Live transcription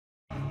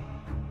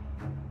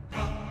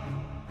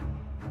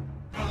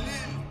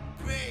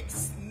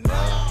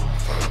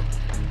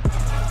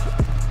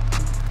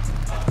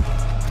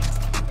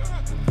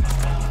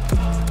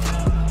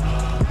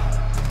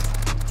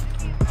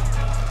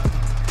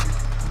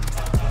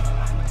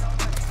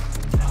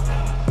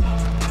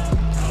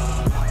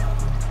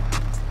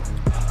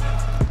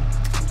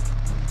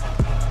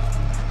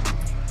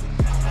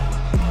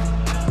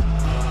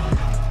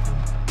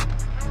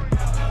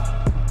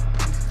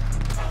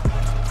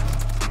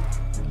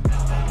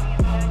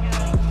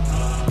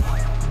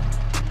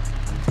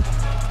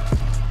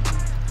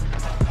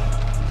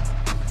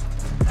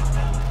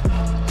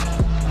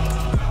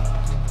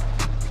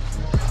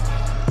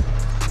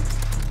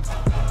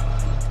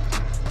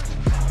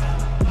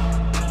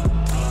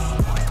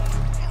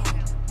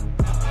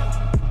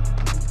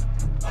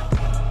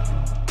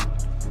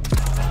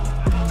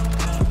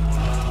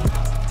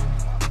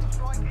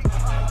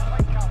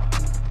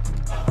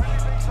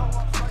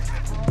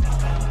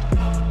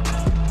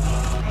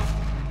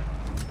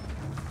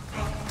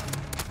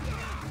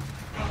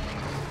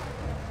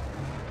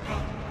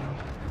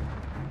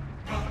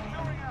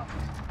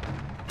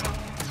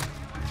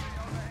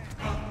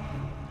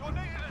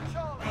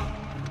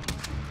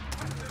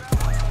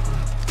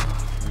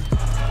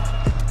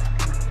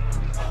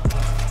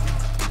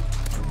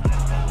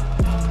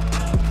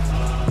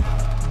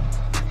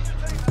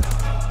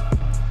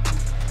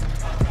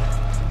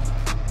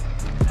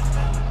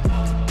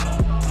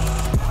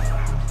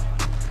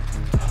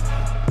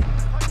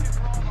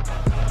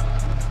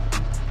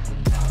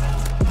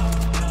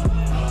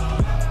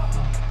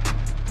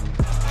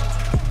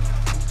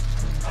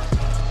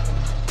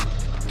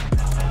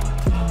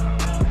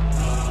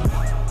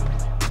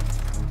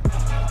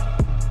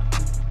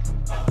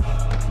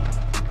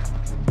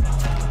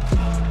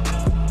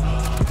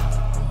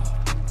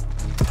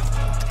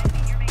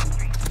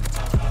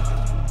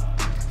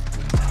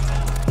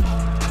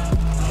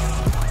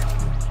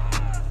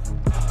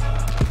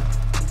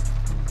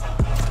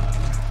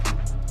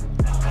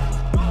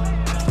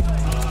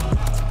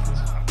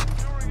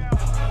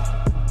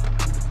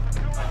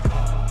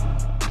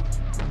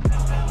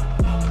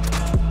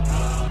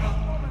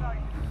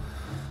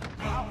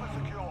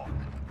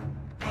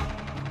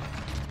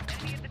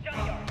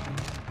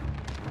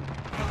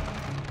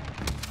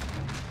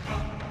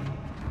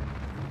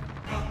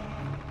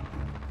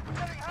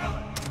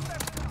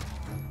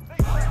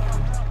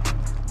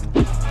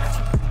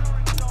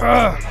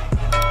That's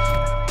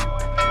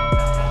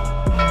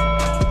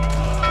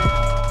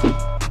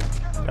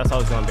how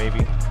it's going,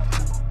 baby.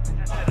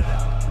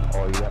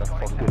 Oh, you got a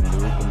fucking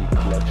nuke and you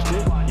clutched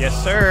it?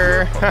 Yes,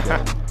 sir.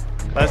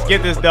 Let's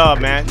get this dub,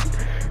 man.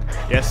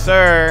 Yes,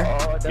 sir.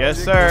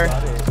 Yes, sir.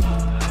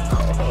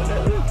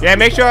 Yeah,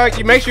 make sure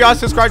y'all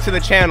subscribe to the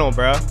channel,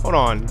 bro. Hold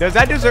on. Does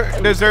that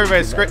deserve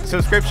a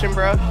subscription,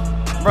 bro?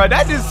 Bro,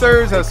 that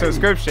deserves a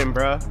subscription,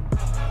 bro.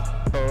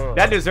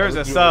 That deserves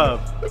a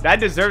sub. That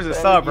deserves a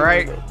sub,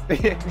 right?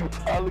 Dude,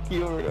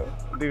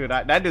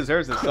 that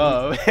deserves a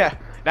sub.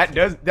 that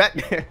does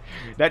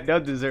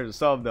deserve a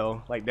sub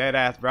though. Like dead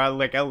ass, bro.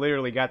 Like I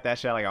literally got that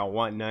shit like a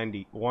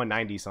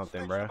 190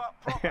 something, bro.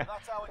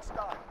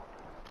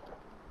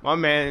 My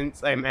man,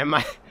 say man,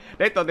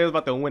 they thought they was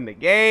about to win the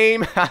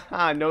game.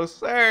 No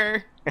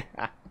sir.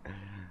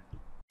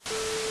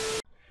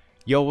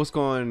 Yo, what's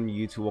going on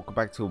YouTube? Welcome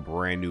back to a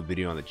brand new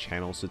video on the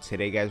channel. So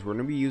today guys, we're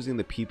gonna be using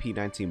the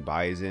PP19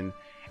 BIZON,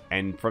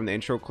 and from the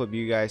intro clip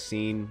you guys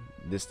seen,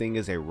 this thing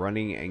is a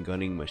running and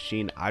gunning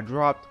machine. I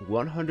dropped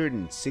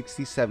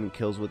 167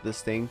 kills with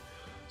this thing.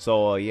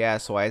 So yeah,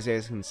 so as you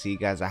guys can see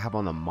guys, I have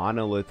on the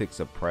monolithic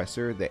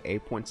suppressor, the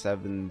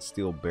 8.7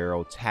 steel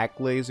barrel, tac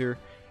laser,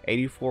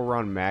 84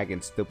 round mag,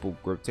 and stipple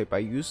grip tape. I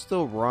used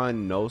to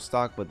run no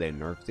stock, but they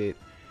nerfed it,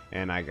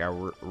 and I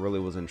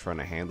really wasn't trying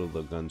to handle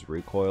the gun's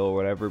recoil or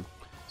whatever,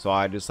 so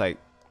I just like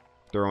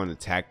throw in the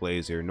tac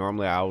laser.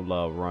 Normally I would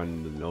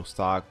run the no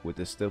stock with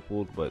the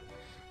stippled, but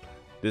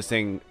this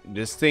thing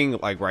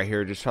like right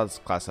here, just try this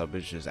class up,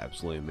 it's just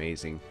absolutely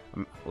amazing.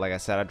 Like I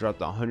said, I dropped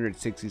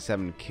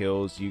 167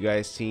 kills. You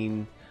guys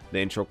seen the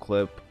intro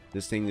clip.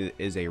 This thing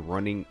is a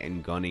running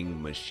and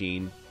gunning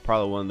machine,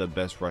 probably one of the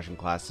best Russian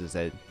classes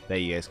that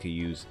you guys could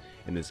use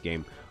in this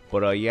game.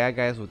 But yeah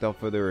guys, without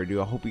further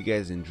ado, I hope you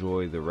guys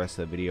enjoy the rest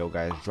of the video.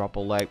 Guys, drop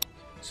a like,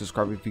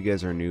 subscribe if you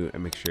guys are new,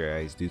 and make sure you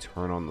guys do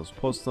turn on those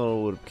post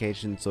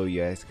notifications so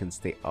you guys can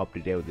stay up to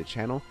date with the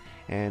channel.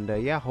 And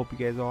yeah, hope you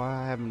guys all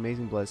have an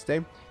amazing blessed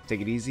day. Take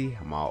it easy.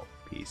 I'm out.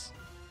 Peace.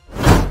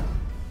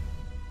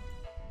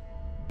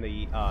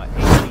 The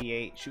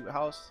 88 shoot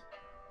house.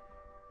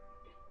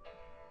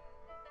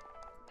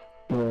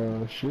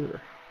 Sure.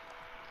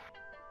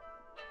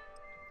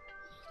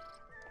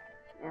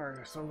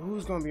 Alright, so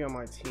who's gonna be on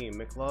my team?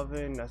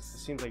 McLovin, that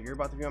seems like you're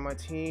about to be on my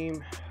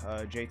team.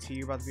 JT,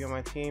 you're about to be on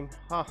my team.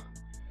 Huh,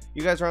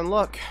 you guys are in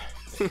luck.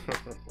 Look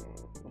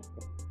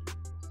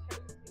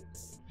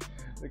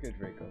at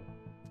Draco.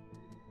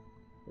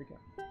 Draco.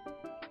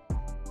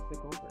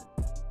 Take over.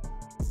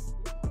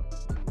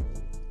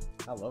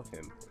 I love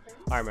him.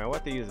 Alright man,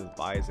 what to use is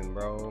Bison,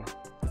 bro.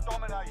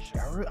 Domination.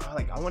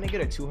 I want to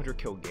get a 200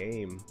 kill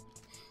game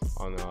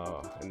on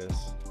in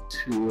this.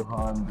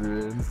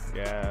 200.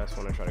 Yeah, that's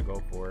what I try to go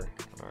for.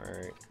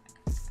 Alright.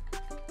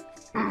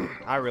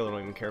 I really don't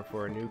even care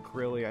for a nuke,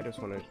 really. I just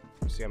want to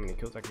see how many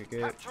kills I could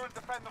get. Capture and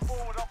defend the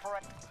forward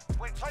operator.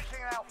 We're taking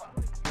Alpha.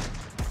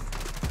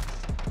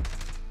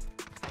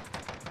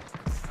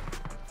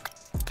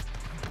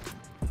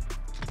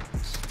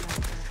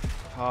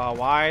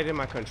 Why did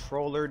my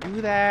controller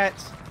do that?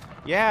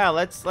 Yeah,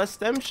 let's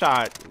stem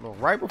shot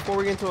right before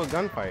we get into a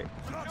gunfight.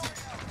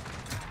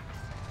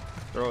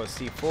 Throw a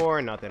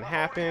C4, nothing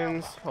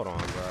happens. Hold on,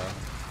 bro.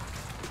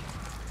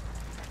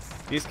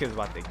 These kids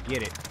about to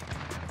get it.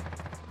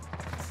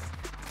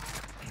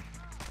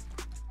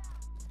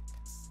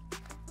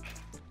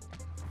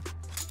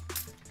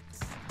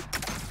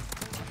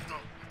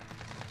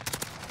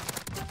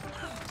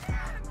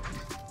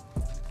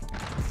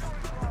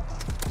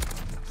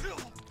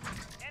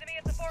 Enemy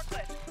at the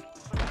forklift.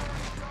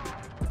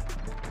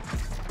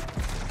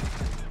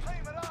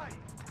 Team at A.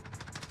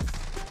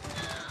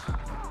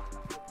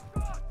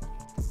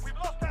 We've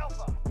lost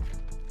Alpha.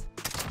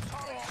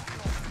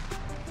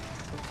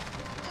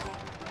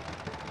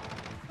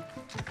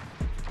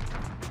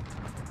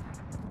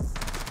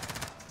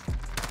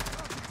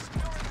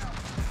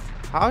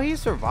 How he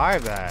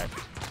survived that?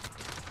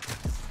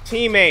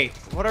 Teammate,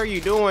 what are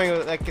you doing?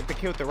 Like get the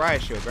kill with the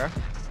riot shield, bro.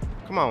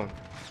 Come on,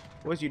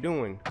 what's you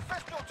doing?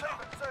 Assist your team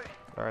at C.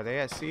 Are they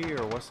at C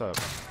or what's up?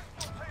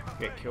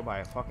 Get killed by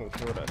a fucking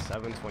kill at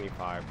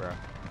 725, bro.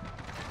 Assist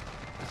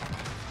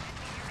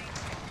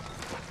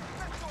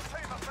your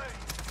team at B.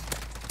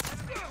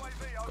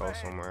 UAV Go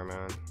overhead. somewhere,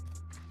 man.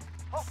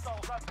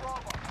 Hostiles at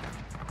Bravo.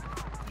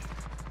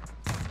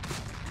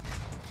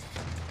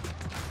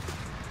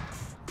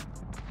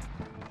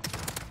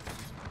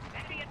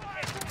 Enemy at the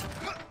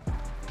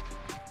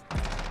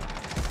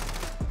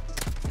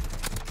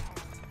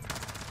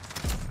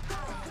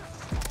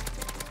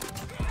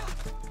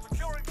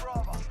securing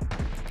Bravo.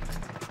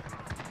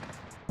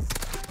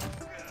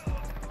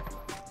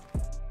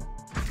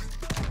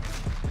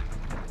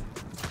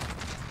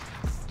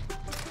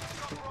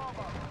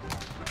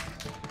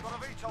 Got a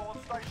VTOL on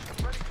station.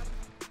 Ready to...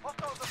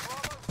 Hostiles at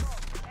Bravo.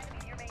 Enemy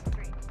near Main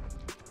Street.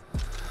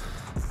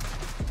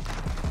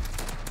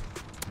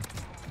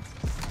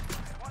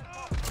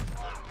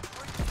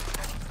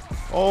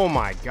 Oh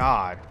my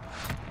god.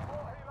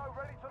 Helo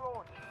ready to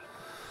launch.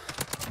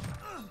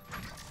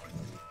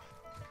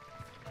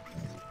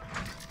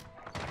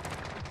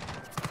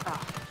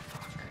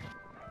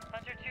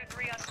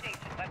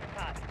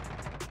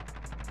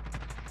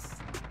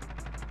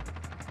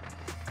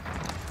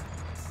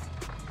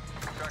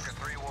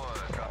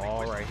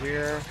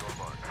 here.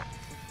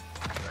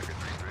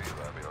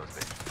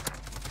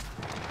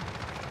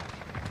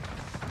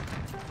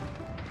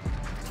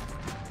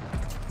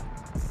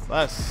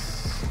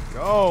 Let's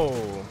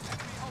go.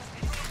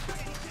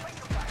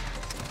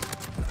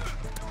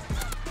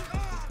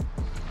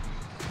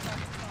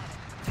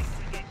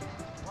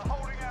 We're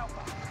holding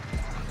Alpha.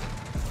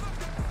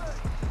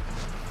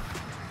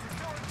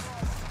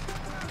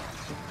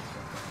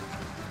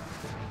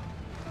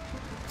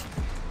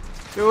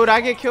 Dude,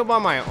 I get killed by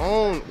my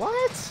own. What?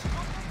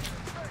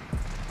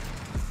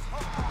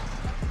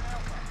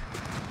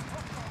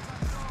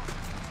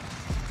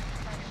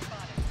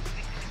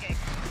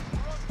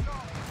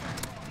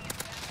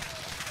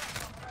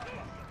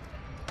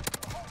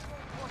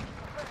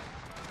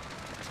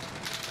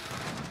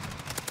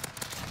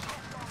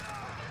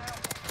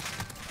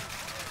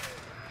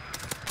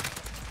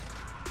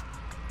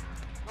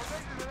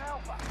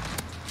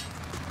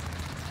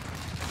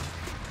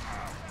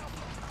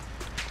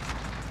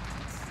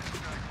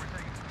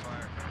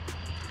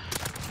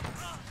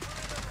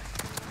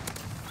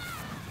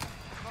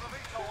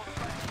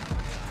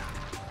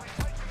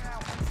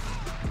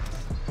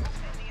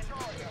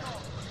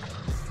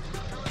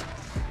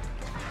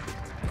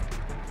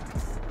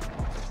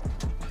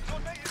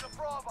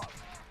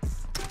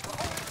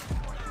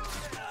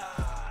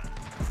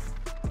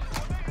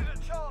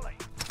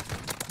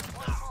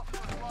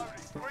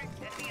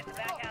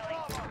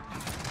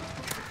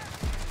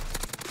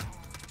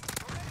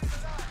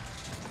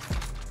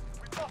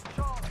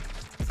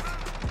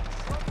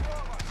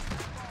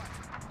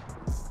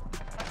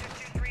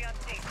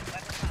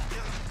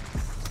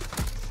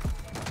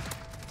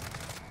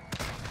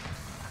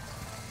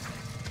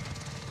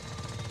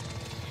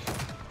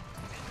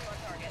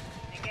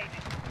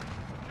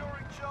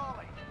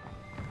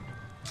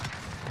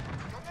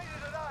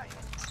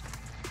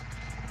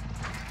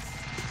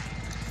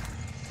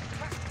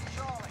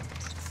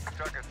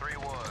 Tracker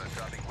 3-1,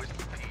 dropping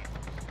Whiskey Pete.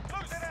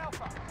 Losing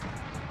Alpha.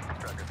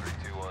 Tracker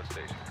 3-2 on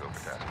station, go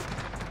for task.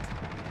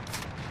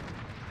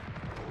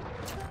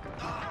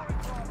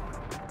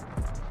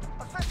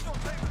 Essential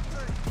team at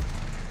sea.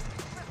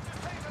 Sister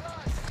team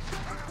alive.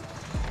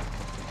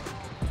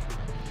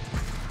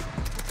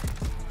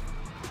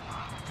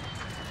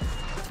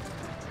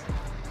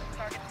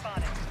 Target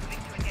spotted. Moving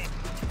to engage.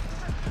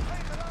 Sister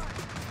team alive.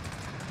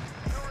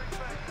 Securing B.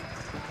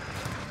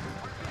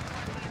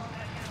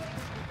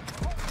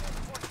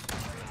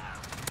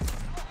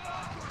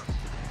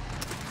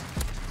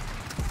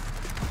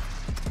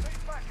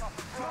 Need backup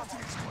at Bravo.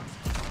 Securing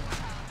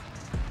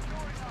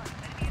A.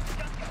 Enemy in the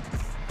jungle.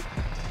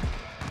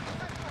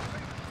 Essential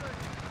team at sea.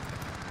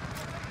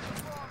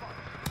 Losing Bravo.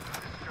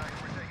 Tracker,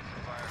 we're taking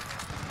some fire.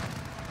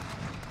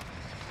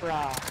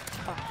 Bruh.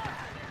 Fuck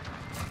that.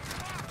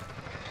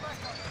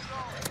 Backup at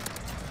Charlie.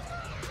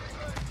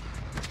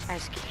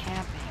 Guy's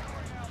camping.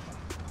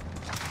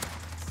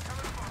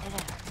 Get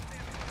out.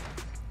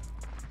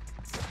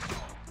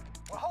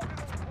 We're holding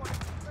all points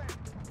of defense.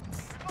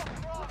 We've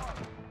lost Bravo.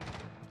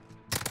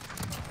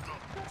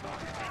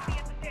 Enemy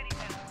at the standing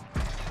down.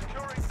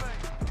 Securing B.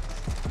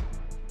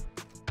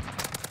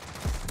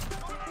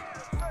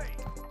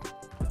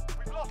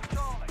 We've lost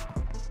Charlie.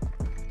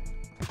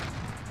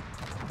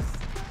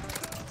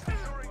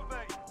 Securing B.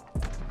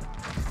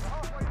 We're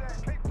halfway there.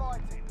 Keep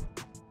fighting.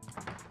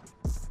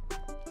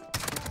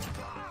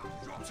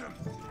 Dropped him.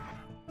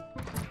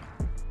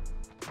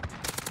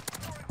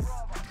 Securing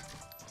Bravo.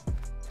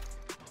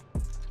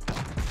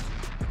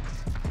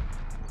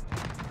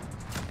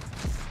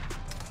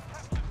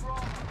 Captured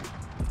Bravo.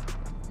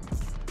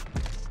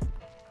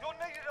 You're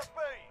needed at B.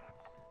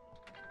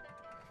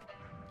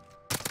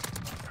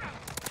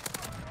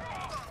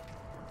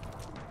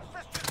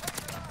 Assist your team.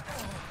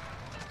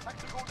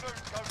 Tactical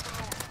nuke, go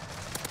for launch.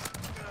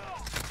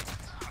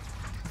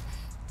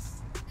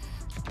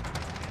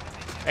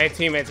 Hey,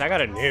 teammates, I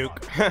got a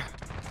nuke.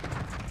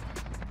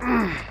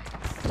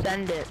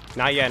 Send it.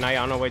 Not yet, not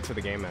yet. I'm gonna wait till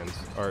the game ends.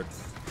 Or,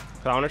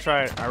 cause I wanna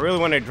try. I really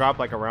want to drop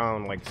like a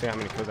round, like see how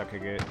many kills I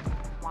could get. Oh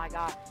my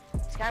god.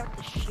 This guy with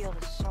the shield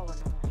is so annoying.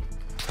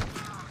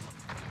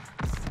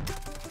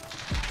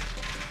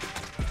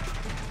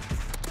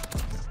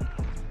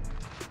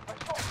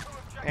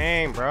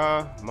 Dang,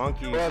 bro,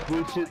 monkey. Yeah,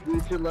 we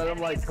should let them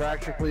like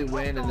practically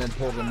win and then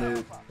pull the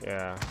nuke.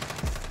 Yeah.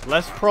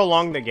 Let's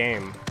prolong the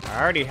game.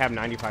 I already have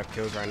 95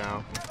 kills right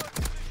now.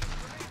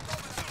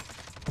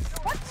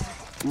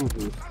 Ooh,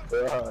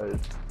 God.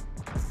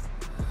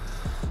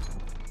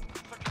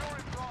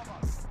 Securing Bravo.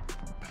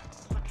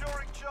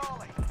 Securing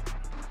Charlie.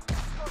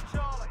 Got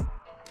Charlie.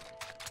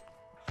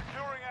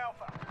 Securing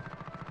Alpha.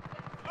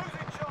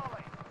 Losing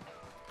Charlie.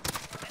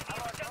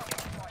 Allied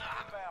gunfire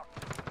inbound.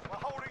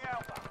 We're holding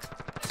Alpha.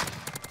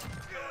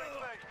 Securing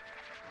B.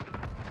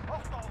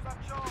 Hostiles at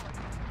Charlie.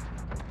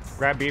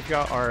 Grab beef,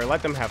 y'all, or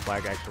let them have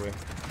flag actually.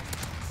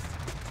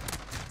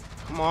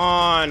 Come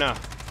on. I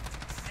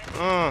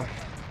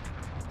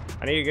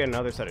need to get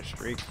another set of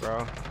streaks, bro.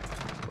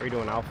 What are you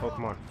doing, Alpha?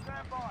 Come on.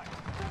 Stand by.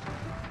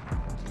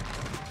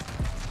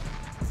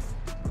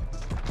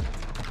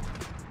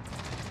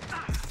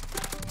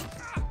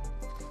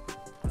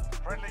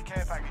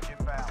 care package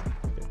inbound.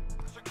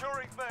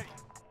 Securing B.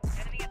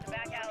 Enemy at the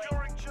back alley.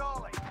 Securing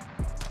Charlie.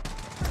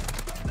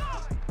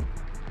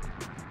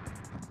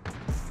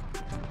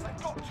 They've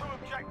got 2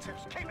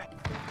 objectives. Keep it.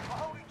 We're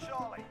holding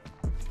Charlie.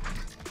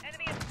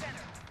 Enemy at the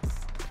center.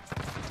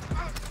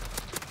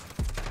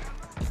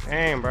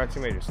 Damn, bro,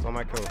 teammate just stole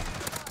my kill.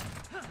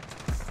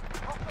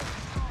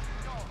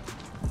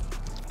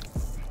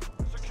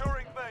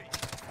 Securing B.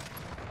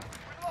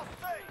 We've lost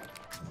C.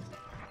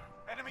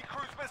 Enemy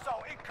cruise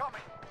missile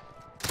incoming.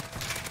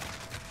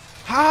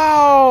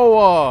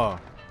 How?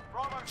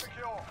 Bravo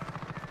secure.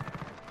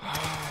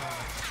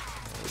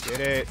 We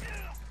did it.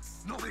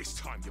 Not this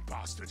time, you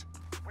bastard.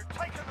 We've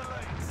taken the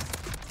lead.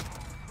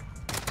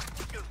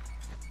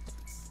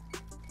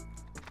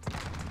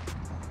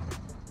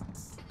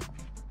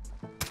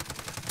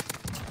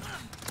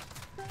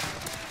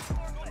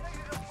 We're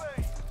needed at B.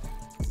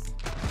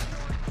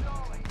 Securing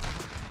Charlie.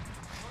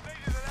 We're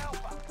needed at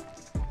Alpha.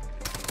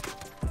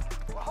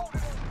 We're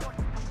holding all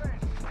points.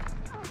 Defend.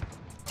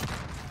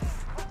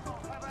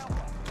 Hostiles have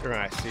Alpha. You're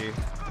gonna see. Enemy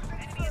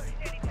at the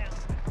standing town.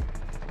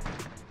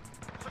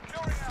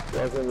 Securing Alpha.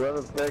 Y'all can run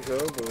us back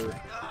over.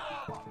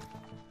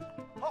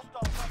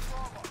 Hostiles have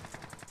Bravo.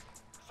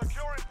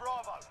 Securing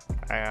Bravo.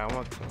 I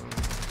want to.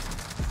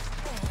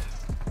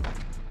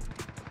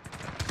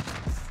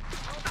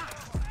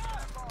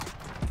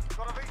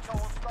 Got a VTOL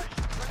on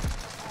station. Ready to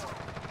deploy.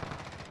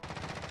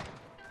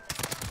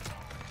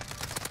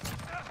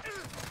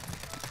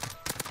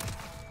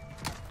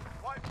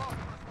 White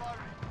phosphorus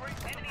loading. Green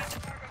Enemy at the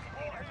cargo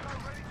All container. helo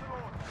ready to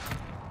launch.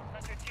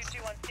 Hunter 2-2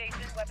 on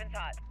station. Weapons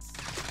hot.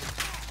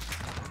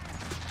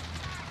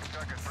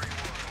 Tracker 3-1.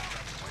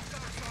 Got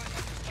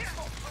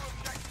 2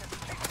 objectives.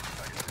 Keep it.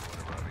 Tracker 3-1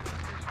 arriving on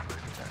station,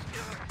 ready for task.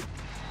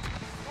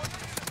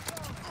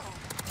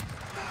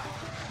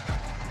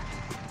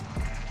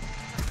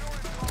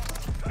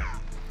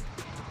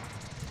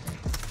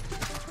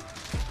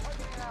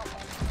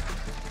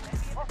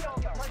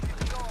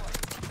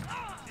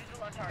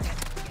 Visual on target.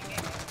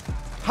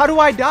 Engage. How do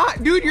I die?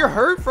 Dude, you're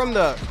hurt from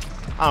the.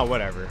 Oh,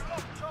 whatever.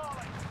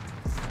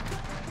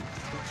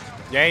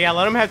 Yeah,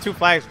 let him have 2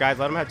 flags, guys.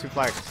 Let him have 2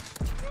 flags.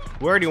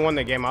 We already won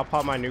the game. I'll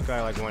pop my nuke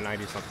at like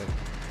 190 something.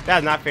 That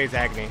is not phase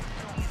agony.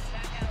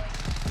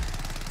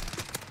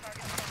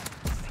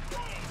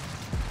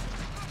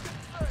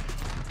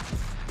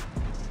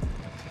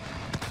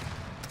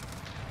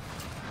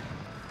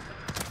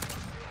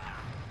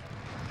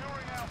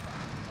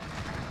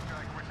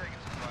 Tracker, we're taking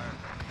some fire.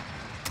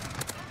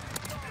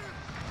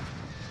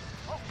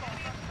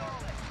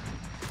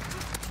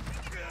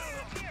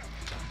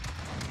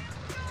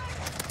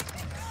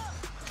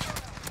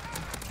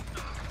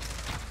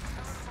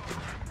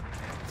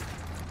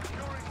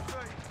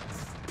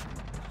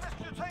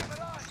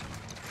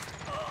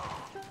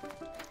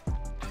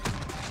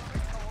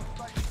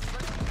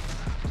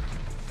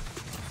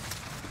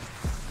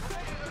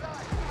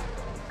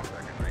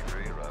 Tracker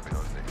 3-3 arriving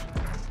on station.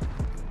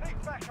 Need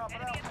backup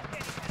at Enemy at Alpha.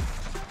 the standing town.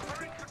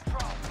 We're in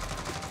control.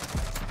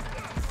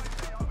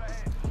 UAV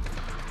overhead.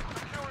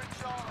 Securing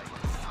Charlie.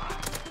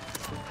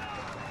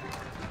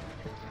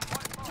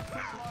 White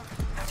phosphorus loading.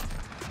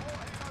 All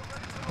helo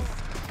ready to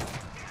launch.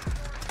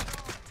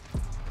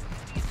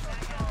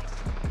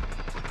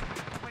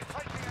 We're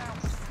taking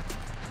Alpha.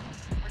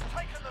 We've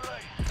taken the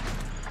lead.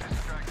 This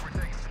is Tracker, we're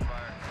taking some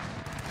fire.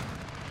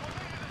 We're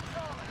needed at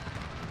Charlie.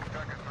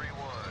 Tracker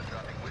 3-1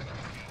 dropping wisdom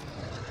key.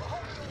 We're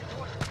holding all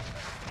points.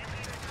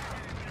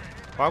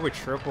 Why are we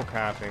triple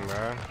capping, bro?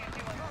 2-2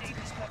 on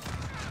station.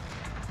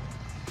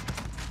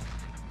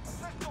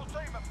 Assist your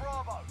team at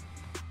Bravo.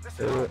 This is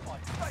Yeah. Alpha.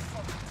 Stay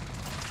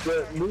focused.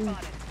 But move.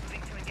 Spotted.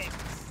 Moving to engage.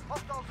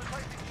 Hostiles are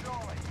taking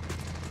Charlie.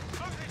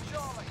 Losing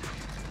Charlie.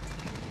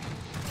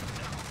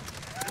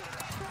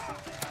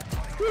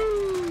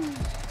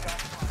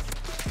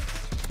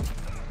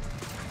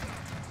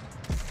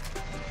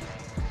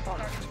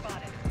 Target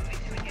spotted. Moving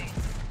to engage.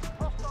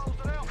 Hostiles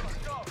at Alpha.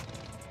 Go.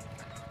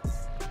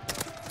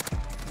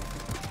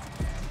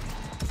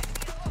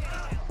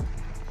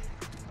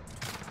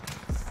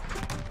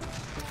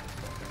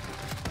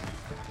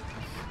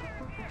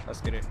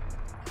 Let's get it.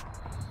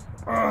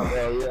 Oh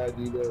yeah, I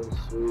do that.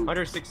 Sweet.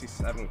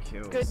 167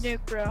 kills. Good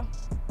nuke, bro.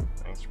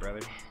 Thanks,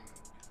 brother.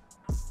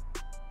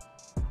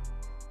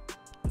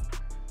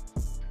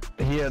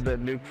 He had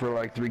that nuke for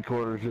like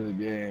 3/4 of the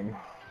game.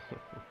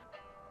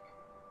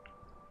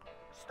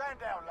 Stand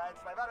down, lads.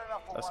 They've had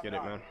enough for Let's one get it,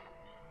 night. man.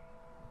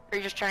 Or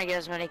you're just trying to get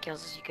as many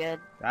kills as you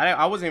could.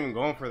 I wasn't even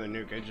going for the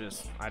nuke.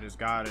 I just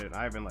got it.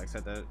 I haven't like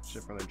set that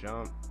shit from the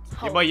jump. Yeah,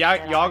 Holy but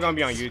shit, y'all gonna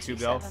be on YouTube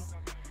though.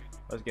 67.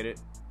 Let's get it.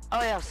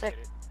 Oh yeah, sick.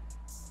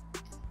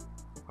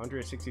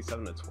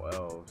 167 to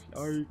 12.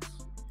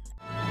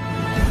 Yikes.